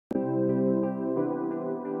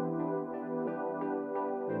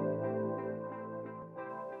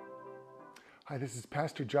Hi, this is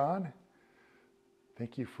Pastor John.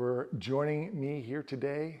 Thank you for joining me here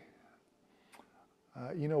today.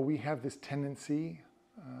 We have this tendency,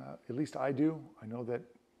 at least I do, I know that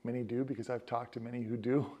many do because I've talked to many who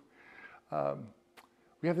do.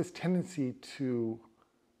 We have this tendency to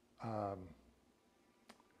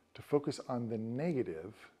focus on the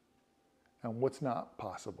negative and what's not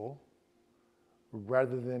possible,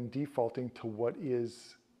 rather than defaulting to what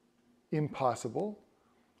is impossible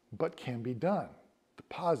but can be done, the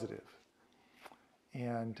positive.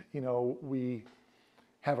 And we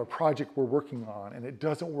have a project we're working on and it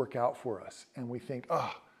doesn't work out for us, and we think,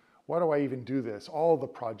 why do I even do this? All the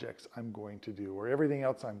projects I'm going to do, or everything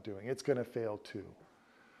else I'm doing, it's going to fail too.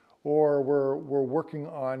 Or we're working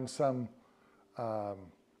on some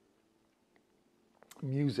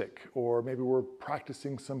music, or maybe we're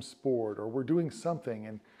practicing some sport, or we're doing something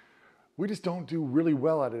and we just don't do really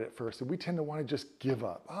well at it at first, and we tend to want to just give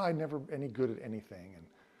up. I'm never any good at anything. And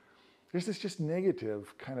there's this just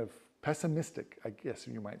negative, kind of pessimistic, I guess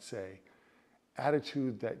you might say,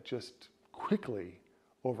 attitude that just quickly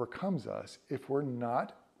overcomes us if we're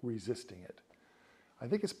not resisting it. I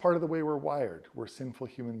think it's part of the way we're wired. We're sinful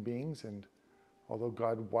human beings, and although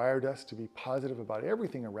God wired us to be positive about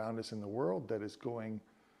everything around us in the world that is going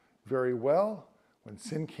very well, when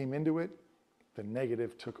sin came into it, the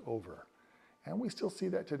negative took over. And we still see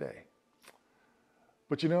that today.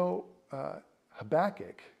 But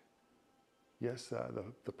Habakkuk, yes,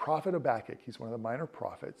 the prophet Habakkuk, he's one of the minor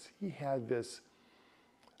prophets. He had this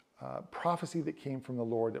prophecy that came from the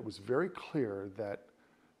Lord that was very clear that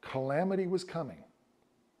calamity was coming.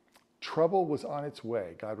 Trouble was on its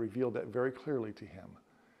way. God revealed that very clearly to him.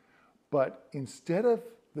 But instead of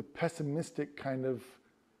the pessimistic kind of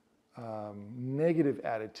negative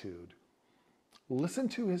attitude, listen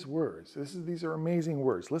to his words. These are amazing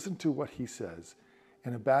words. Listen to what he says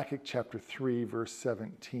in Habakkuk chapter 3, verse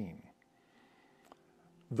 17.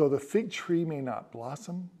 Though the fig tree may not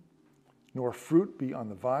blossom, nor fruit be on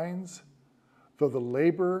the vines, though the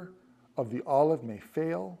labor of the olive may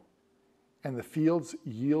fail, and the fields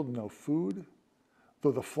yield no food,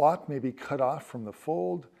 though the flock may be cut off from the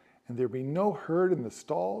fold, and there be no herd in the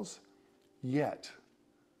stalls, yet,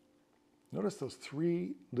 notice those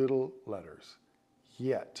three little letters,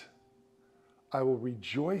 yet, I will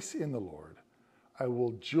rejoice in the Lord. I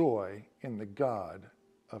will joy in the God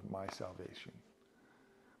of my salvation.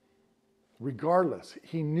 Regardless,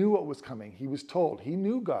 he knew what was coming. He was told. He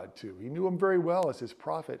knew God too. He knew him very well as his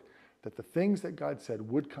prophet, that the things that God said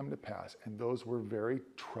would come to pass, and those were very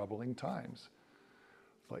troubling times.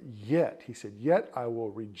 But yet, he said, yet I will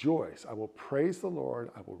rejoice. I will praise the Lord.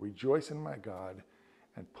 I will rejoice in my God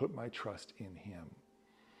and put my trust in him.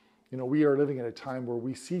 We are living at a time where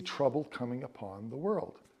we see trouble coming upon the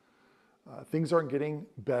world. Things aren't getting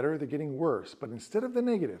better, they're getting worse. But instead of the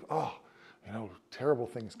negative, terrible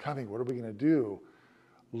things coming, what are we going to do?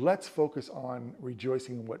 Let's focus on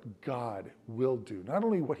rejoicing in what God will do. Not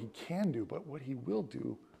only what he can do, but what he will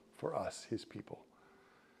do for us, his people.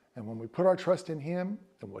 And when we put our trust in him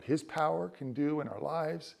and what his power can do in our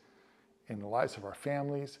lives, in the lives of our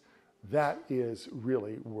families, that is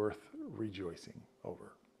really worth rejoicing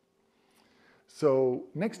over. So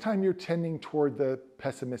next time you're tending toward the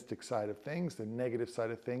pessimistic side of things, the negative side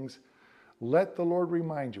of things, let the Lord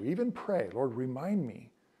remind you, even pray, Lord, remind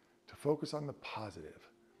me to focus on the positive,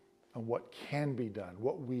 on what can be done,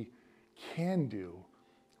 what we can do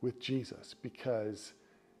with Jesus, because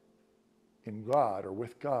in God, or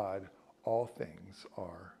with God, all things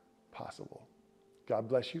are possible. God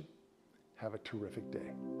bless you. Have a terrific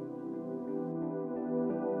day.